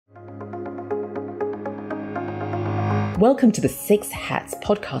Welcome to the Six Hats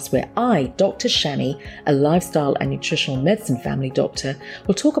podcast, where I, Dr Shami, a lifestyle and nutritional medicine family doctor,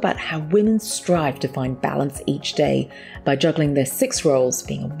 will talk about how women strive to find balance each day by juggling their six roles,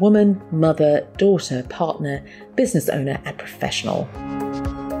 being a woman, mother, daughter, partner, business owner, and professional.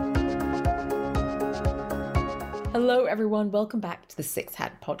 Hello everyone, welcome back to the Six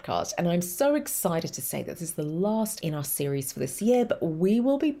Hat podcast, and I'm so excited to say that this is the last in our series for this year, but we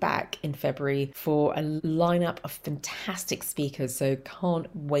will be back in February for a lineup of fantastic speakers, so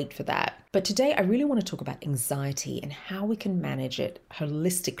can't wait for that. But today I really want to talk about anxiety and how we can manage it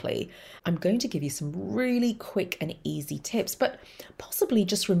holistically. I'm going to give you some really quick and easy tips, but possibly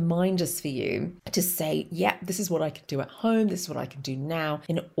just reminders for you to say, yeah, this is what I can do at home, this is what I can do now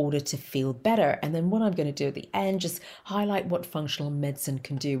in order to feel better. And then what I'm going to do at the end, just highlight what functional medicine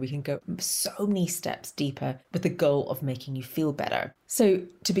can do. We can go so many steps deeper with the goal of making you feel better. So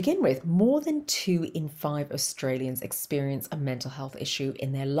to begin with, more than 2 in 5 Australians experience a mental health issue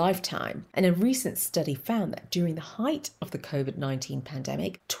in their lifetime. And a recent study found that during the height of the COVID-19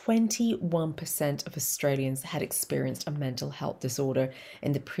 pandemic, 21% of Australians had experienced a mental health disorder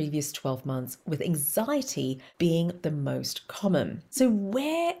in the previous 12 months, with anxiety being the most common. So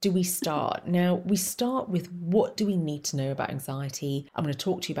where do we start? Now, we start with what do we need to know about anxiety? I'm going to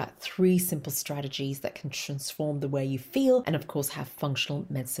talk to you about 3 simple strategies that can transform the way you feel, and of course, how functional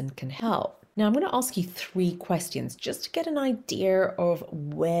medicine can help. Now, I'm going to ask you 3 questions just to get an idea of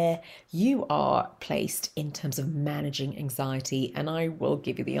where you are placed in terms of managing anxiety, and I will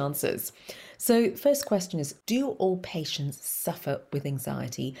give you the answers. So, first question is, do all patients suffer with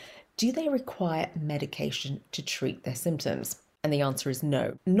anxiety? Do they require medication to treat their symptoms? And the answer is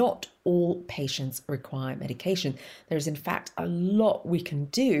no. Not all patients require medication. There is, in fact, a lot we can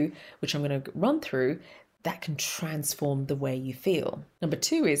do, which I'm going to run through, that can transform the way you feel. Number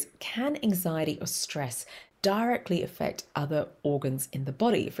 2 is, can anxiety or stress directly affect other organs in the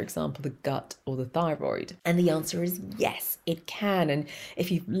body, for example, the gut or the thyroid? And the answer is yes, it can. And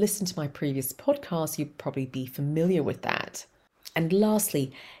if you've listened to my previous podcast, you'd probably be familiar with that. And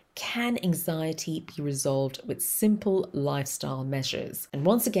lastly, can anxiety be resolved with simple lifestyle measures? And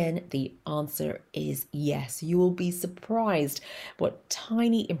once again, the answer is yes. You will be surprised what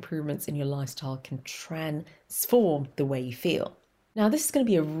tiny improvements in your lifestyle can transform the way you feel. Now, this is going to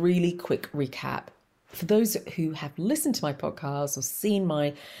be a really quick recap. For those who have listened to my podcast or seen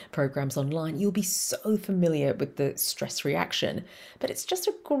my programs online, you'll be so familiar with the stress reaction. But it's just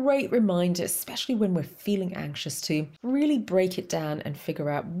a great reminder, especially when we're feeling anxious, to really break it down and figure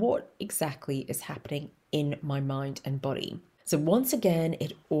out what exactly is happening in my mind and body. So once again,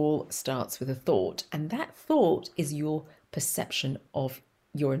 it all starts with a thought, and that thought is your perception of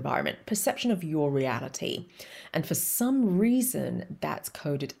your environment, perception of your reality. And for some reason, that's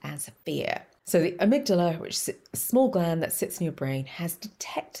coded as fear. So the amygdala, which is a small gland that sits in your brain, has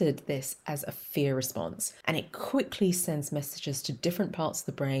detected this as a fear response, and it quickly sends messages to different parts of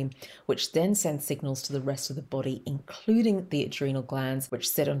the brain, which then send signals to the rest of the body, including the adrenal glands, which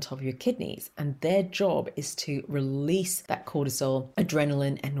sit on top of your kidneys. And their job is to release that cortisol,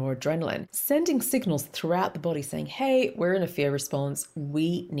 adrenaline, and noradrenaline, sending signals throughout the body saying, hey, we're in a fear response,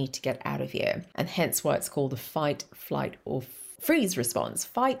 we need to get out of here. And hence why it's called the fight, flight, or freeze response.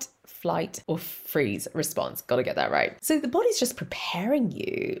 Fight, flight, or freeze response. Got to get that right. So the body's just preparing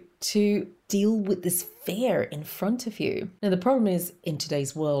you to deal with this fear in front of you. Now, the problem is in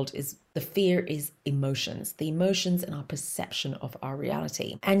today's world is the fear is emotions, the emotions and our perception of our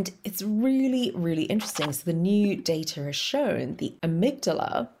reality. And it's really, really interesting. So the new data has shown the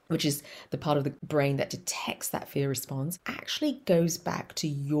amygdala, which is the part of the brain that detects that fear response, actually goes back to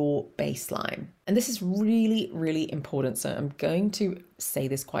your baseline. And this is really, really important. So I'm going to say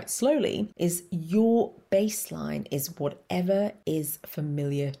this quite slowly, is your baseline is whatever is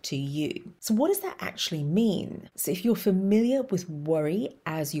familiar to you. So what does that actually mean? So if you're familiar with worry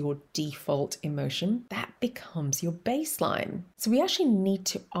as your default emotion, that becomes your baseline. So we actually need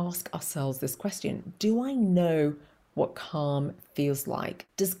to ask ourselves this question: do I know what calm feels like?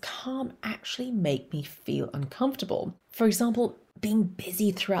 Does calm actually make me feel uncomfortable? For example, being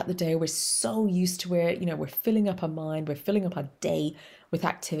busy throughout the day, we're so used to it, we're filling up our mind, we're filling up our day with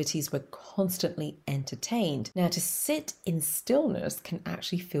activities, we're constantly entertained. Now, to sit in stillness can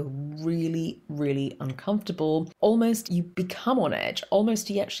actually feel really, really uncomfortable. Almost you become on edge, almost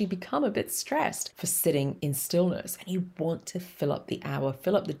you actually become a bit stressed for sitting in stillness, and you want to fill up the hour,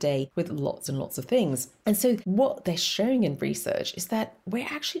 fill up the day with lots and lots of things. And so what they're showing in research is that we're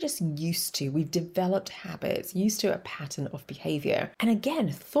actually just we've developed habits, used to a pattern of behavior. And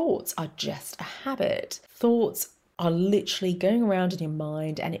again, thoughts are just a habit. Thoughts are literally going around in your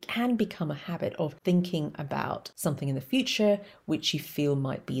mind, and it can become a habit of thinking about something in the future which you feel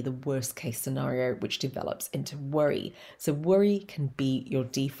might be the worst case scenario, which develops into worry. So worry can be your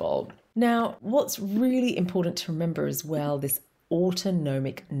default. Now, what's really important to remember as well, this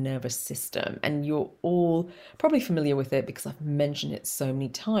autonomic nervous system, and you're all probably familiar with it because I've mentioned it so many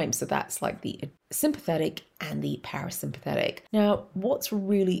times. So that's like the sympathetic and the parasympathetic. Now, what's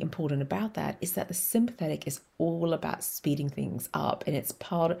really important about that is that the sympathetic is all about speeding things up, and it's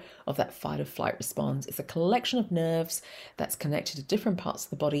part of that fight or flight response. It's a collection of nerves that's connected to different parts of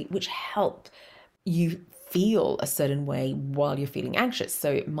the body which help you feel a certain way while you're feeling anxious. So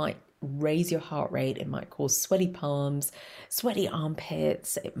it might raise your heart rate, it might cause sweaty palms, sweaty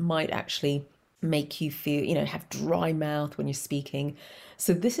armpits, it might actually make you feel, have dry mouth when you're speaking.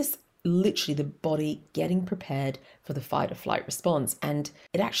 So this is literally the body getting prepared for the fight or flight response, and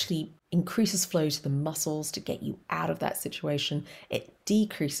it actually increases flow to the muscles to get you out of that situation. It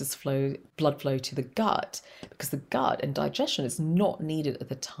decreases blood flow to the gut, because the gut and digestion is not needed at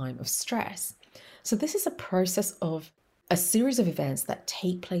the time of stress. So this is a process of a series of events that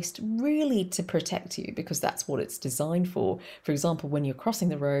take place really to protect you, because that's what it's designed for. For example, when you're crossing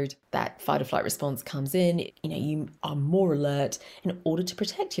the road, that fight or flight response comes in, you are more alert in order to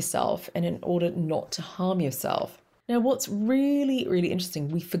protect yourself and in order not to harm yourself. Now, what's really, really interesting,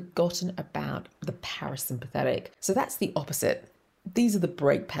 we've forgotten about the parasympathetic. So that's the opposite. These are the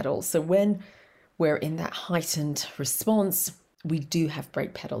brake pedals. So when we're in that heightened response, we do have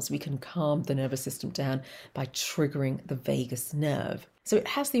brake pedals. We can calm the nervous system down by triggering the vagus nerve. So it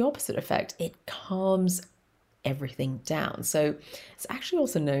has the opposite effect. It calms everything down. So it's actually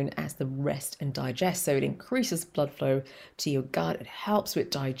also known as the rest and digest. So it increases blood flow to your gut. It helps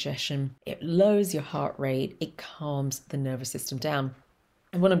with digestion. It lowers your heart rate. It calms the nervous system down.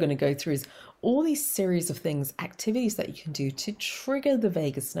 And what I'm going to go through is all these series of things, activities that you can do to trigger the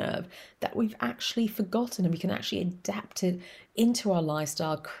vagus nerve that we've actually forgotten, and we can actually adapt it into our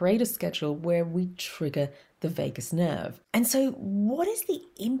lifestyle, create a schedule where we trigger the vagus nerve. And so what is the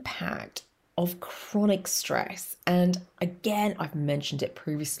impact of chronic stress? And again, I've mentioned it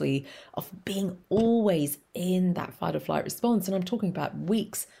previously, of being always in that fight or flight response. And I'm talking about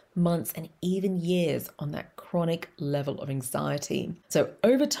weeks, months, and even years on that chronic level of anxiety. So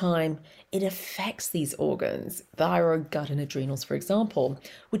over time, it affects these organs, thyroid, gut, and adrenals, for example,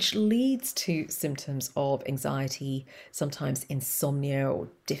 which leads to symptoms of anxiety, sometimes insomnia or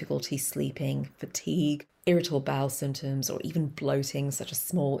difficulty sleeping, fatigue, irritable bowel symptoms, or even bloating, such as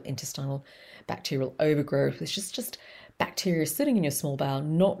small intestinal bacterial overgrowth, which is just bacteria sitting in your small bowel,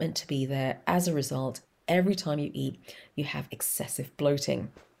 not meant to be there. As a result, every time you eat, you have excessive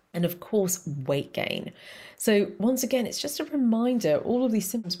bloating. And of course, weight gain. So once again, it's just a reminder, all of these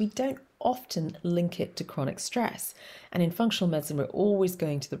symptoms, we don't often link it to chronic stress. And in functional medicine, we're always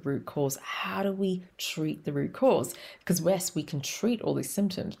going to the root cause. How do we treat the root cause? Because yes, we can treat all these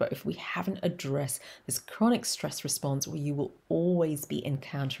symptoms, but if we haven't addressed this chronic stress response, well, you will always be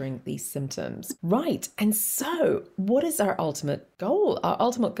encountering these symptoms. Right. And so what is our ultimate goal? Our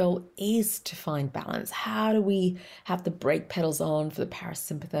ultimate goal is to find balance. How do we have the brake pedals on for the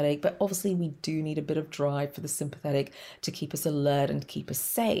parasympathetic? But obviously we do need a bit of drive for the sympathetic to keep us alert and keep us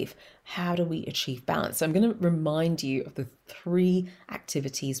safe. How do we achieve balance? So I'm going to remind you of the 3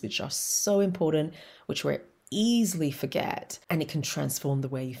 activities which are so important, which we easily forget, and it can transform the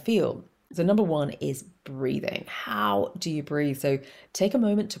way you feel. So number 1 is breathing. How do you breathe? So take a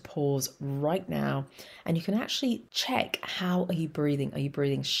moment to pause right now, and you can actually check, how are you breathing? Are you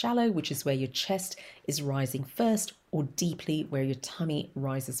breathing shallow, which is where your chest is rising first, or deeply, where your tummy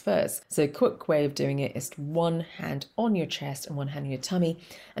rises first? So a quick way of doing it is one hand on your chest and one hand on your tummy,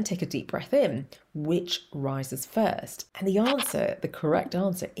 and take a deep breath in. Which rises first? And the correct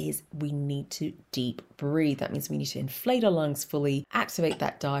answer is we need to deep breathe. That means we need to inflate our lungs fully, activate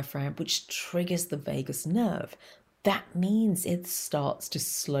that diaphragm, which triggers the vagus nerve. That means it starts to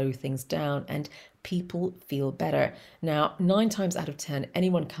slow things down and people feel better. Now, 9 times out of 10,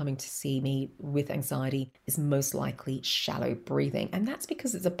 anyone coming to see me with anxiety is most likely shallow breathing. And that's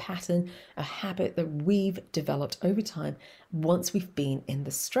because it's a pattern, a habit that we've developed over time once we've been in the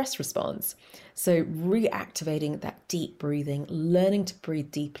stress response. So reactivating that deep breathing, learning to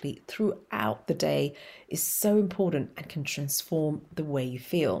breathe deeply throughout the day is so important and can transform the way you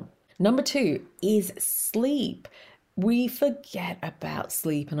feel. Number 2 is sleep. We forget about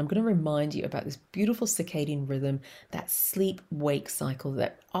sleep, and I'm going to remind you about this beautiful circadian rhythm, that sleep-wake cycle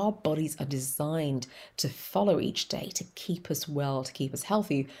that our bodies are designed to follow each day to keep us well, to keep us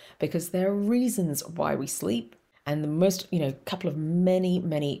healthy, because there are reasons why we sleep. And the most, couple of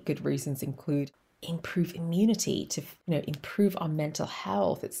many good reasons include improve immunity, to improve our mental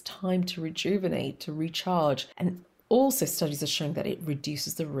health. It's time to rejuvenate, to recharge. And also studies are showing that it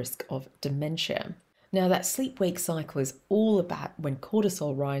reduces the risk of dementia. Now, that sleep-wake cycle is all about when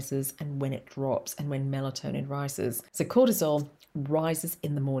cortisol rises and when it drops and when melatonin rises. So cortisol rises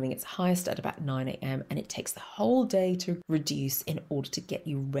in the morning. It's highest at about 9 a.m. and it takes the whole day to reduce in order to get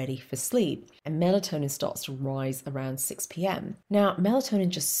you ready for sleep. And melatonin starts to rise around 6 p.m. Now, melatonin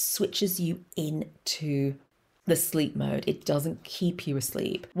just switches you into the sleep mode. It doesn't keep you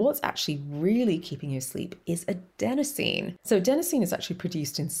asleep. What's actually really keeping you asleep is adenosine. So adenosine is actually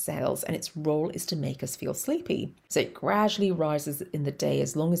produced in cells and its role is to make us feel sleepy. So it gradually rises in the day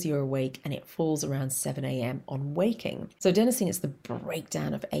as long as you're awake and it falls around 7 a.m. on waking. So adenosine is the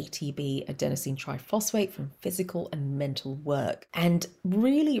breakdown of ATP, adenosine triphosphate, from physical and mental work. And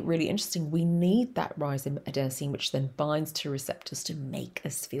really, really interesting, we need that rise in adenosine, which then binds to receptors to make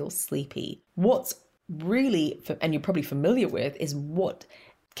us feel sleepy. What's really, and you're probably familiar with, is what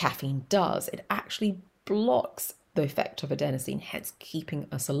caffeine does. It actually blocks the effect of adenosine, hence keeping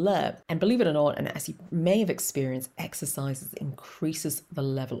us alert. And believe it or not, and as you may have experienced, exercise increases the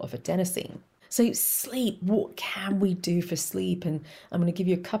level of adenosine. So sleep, what can we do for sleep? And I'm going to give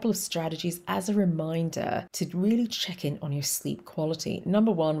you a couple of strategies as a reminder to really check in on your sleep quality.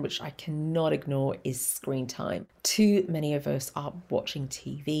 Number one, which I cannot ignore, is screen time. Too many of us are watching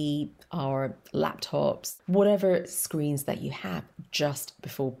TV, our laptops, whatever screens that you have just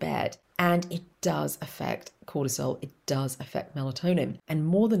before bed. And it does affect cortisol, it does affect melatonin. And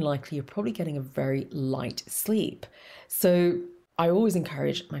more than likely, you're probably getting a very light sleep. So I always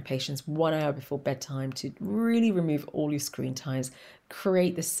encourage my patients 1 hour before bedtime to really remove all your screen times,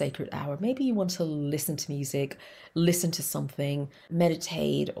 create this sacred hour. Maybe you want to listen to music, listen to something,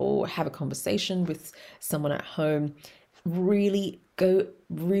 meditate, or have a conversation with someone at home. Really go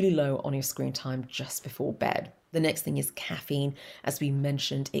really low on your screen time just before bed. The next thing is caffeine. As we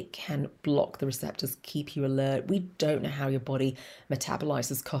mentioned, it can block the receptors, keep you alert. We don't know how your body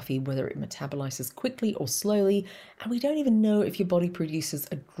metabolizes coffee, whether it metabolizes quickly or slowly. And we don't even know if your body produces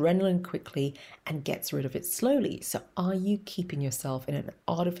adrenaline quickly and gets rid of it slowly. So are you keeping yourself in an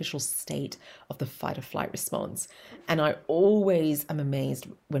artificial state of the fight or flight response? And I always am amazed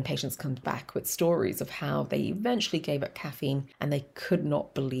when patients come back with stories of how they eventually gave up caffeine and they could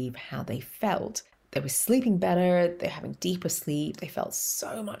not believe how they felt. They were sleeping better, they're having deeper sleep, they felt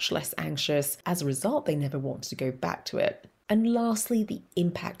so much less anxious. As a result, they never wanted to go back to it. And lastly, the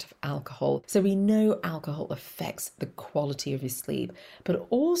impact of alcohol. So we know alcohol affects the quality of your sleep, but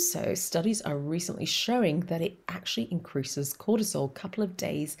also studies are recently showing that it actually increases cortisol a couple of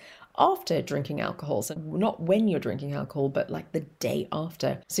days after drinking alcohol. So not when you're drinking alcohol, but like the day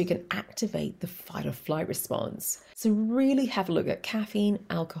after. So you can activate the fight or flight response. So really have a look at caffeine,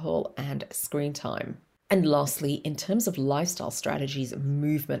 alcohol, and screen time. And lastly, in terms of lifestyle strategies,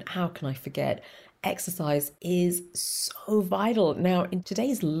 movement, how can I forget? Exercise is so vital. Now, in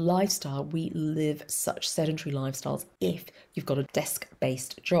today's lifestyle, we live such sedentary lifestyles if you've got a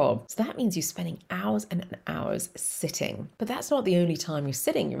desk-based job. So that means you're spending hours and hours sitting. But that's not the only time you're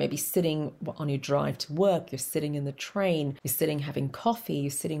sitting. You may be sitting on your drive to work, you're sitting in the train, you're sitting having coffee,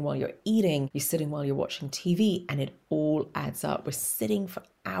 you're sitting while you're eating, you're sitting while you're watching TV, and it all adds up. We're sitting for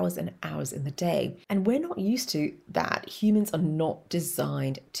hours and hours in the day. And we're not used to that. Humans are not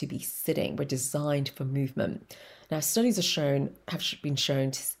designed to be sitting. We're designed for movement. Now, studies have been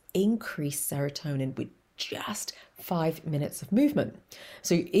shown to increase serotonin with just 5 minutes of movement.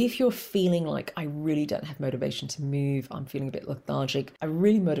 So if you're feeling like, I really don't have motivation to move, I'm feeling a bit lethargic, I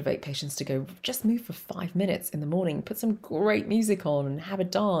really motivate patients to go just move for 5 minutes in the morning, put some great music on and have a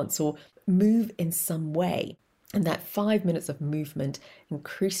dance or move in some way. And that 5 minutes of movement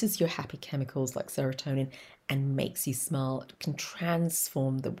increases your happy chemicals like serotonin and makes you smile, can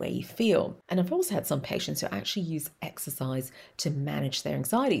transform the way you feel. And I've also had some patients who actually use exercise to manage their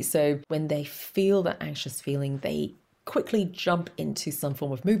anxiety. So when they feel that anxious feeling, they quickly jump into some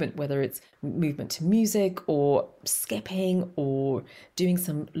form of movement, whether it's movement to music or skipping or doing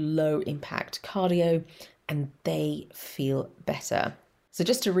some low impact cardio, and they feel better. So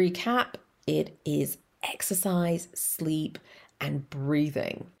just to recap, it is exercise, sleep, and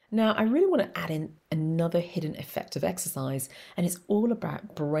breathing. Now, I really want to add in another hidden effect of exercise, and it's all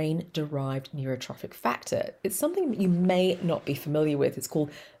about brain-derived neurotrophic factor. It's something that you may not be familiar with. It's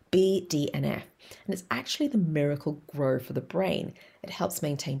called BDNF, and it's actually the miracle grow for the brain. It helps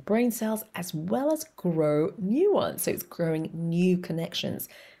maintain brain cells as well as grow new ones, so it's growing new connections.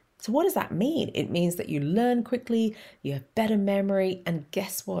 So what does that mean? It means that you learn quickly, you have better memory, and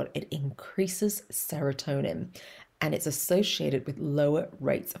guess what? It increases serotonin. and it's associated with lower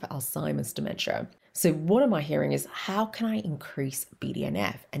rates of Alzheimer's dementia. So what am I hearing is, how can I increase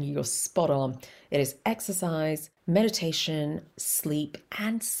BDNF? And you're spot on. It is exercise, meditation, sleep,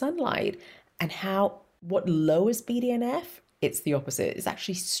 and sunlight. And what lowers BDNF? It's the opposite. It's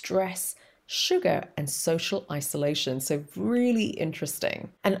actually stress, sugar, and social isolation. So really interesting.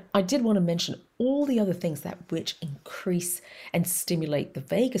 And I did want to mention all the other things which increase and stimulate the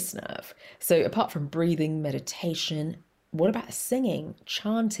vagus nerve. So apart from breathing, meditation, what about singing,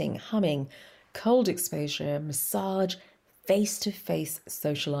 chanting, humming, cold exposure, massage, face-to-face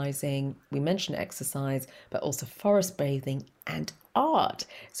socializing? We mentioned exercise, but also forest bathing and art.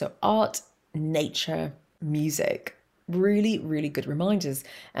 So art, nature, music. Really, really good reminders.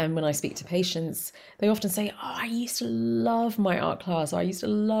 And when I speak to patients, they often say, oh, I used to love my art class. Or I used to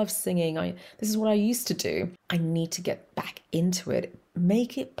love singing. This is what I used to do. I need to get back into it.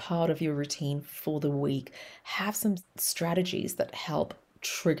 Make it part of your routine for the week. Have some strategies that help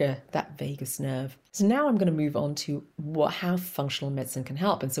trigger that vagus nerve. So now I'm going to move on to how functional medicine can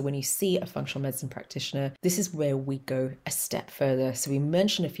help. And so when you see a functional medicine practitioner, this is where we go a step further. So we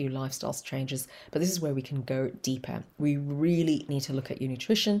mentioned a few lifestyle changes, but this is where we can go deeper. We really need to look at your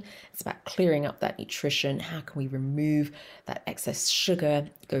nutrition. It's about clearing up that nutrition. How can we remove that excess sugar,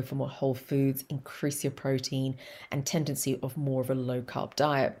 go for more whole foods, increase your protein, and tendency of more of a low carb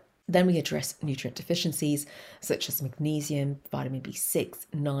diet. Then we address nutrient deficiencies such as magnesium, vitamin B6,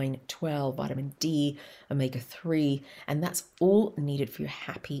 9, 12, vitamin D, omega-3, and that's all needed for your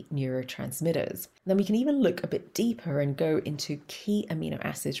happy neurotransmitters. Then we can even look a bit deeper and go into key amino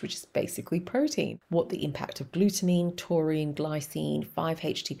acids, which is basically protein. What the impact of glutamine, taurine, glycine,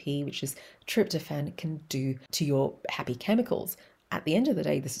 5-HTP, which is tryptophan, can do to your happy chemicals. At the end of the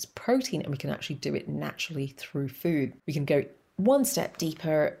day, this is protein, and we can actually do it naturally through food. We can go one step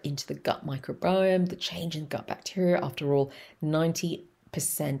deeper into the gut microbiome, the change in gut bacteria. After all, 90%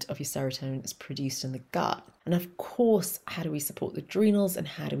 of your serotonin is produced in the gut. And of course, how do we support the adrenals and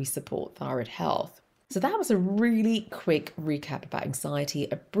how do we support thyroid health? So that was a really quick recap about anxiety,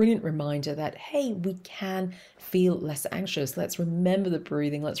 a brilliant reminder that, hey, we can feel less anxious. Let's remember the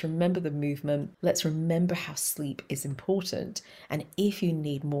breathing. Let's remember the movement. Let's remember how sleep is important. And if you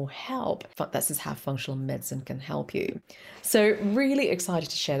need more help, this is how functional medicine can help you. So really excited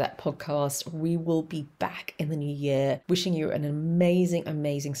to share that podcast. We will be back in the new year, wishing you an amazing,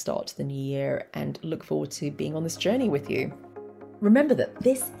 amazing start to the new year, and look forward to being on this journey with you. Remember that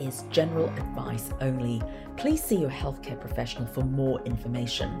this is general advice only. Please see your healthcare professional for more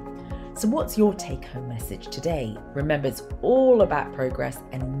information. So what's your take-home message today? Remember, it's all about progress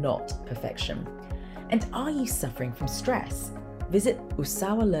and not perfection. And are you suffering from stress? Visit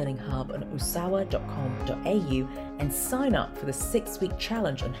Usawa Learning Hub on usawa.com.au and sign up for the 6-week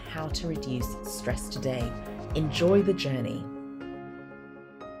challenge on how to reduce stress today. Enjoy the journey.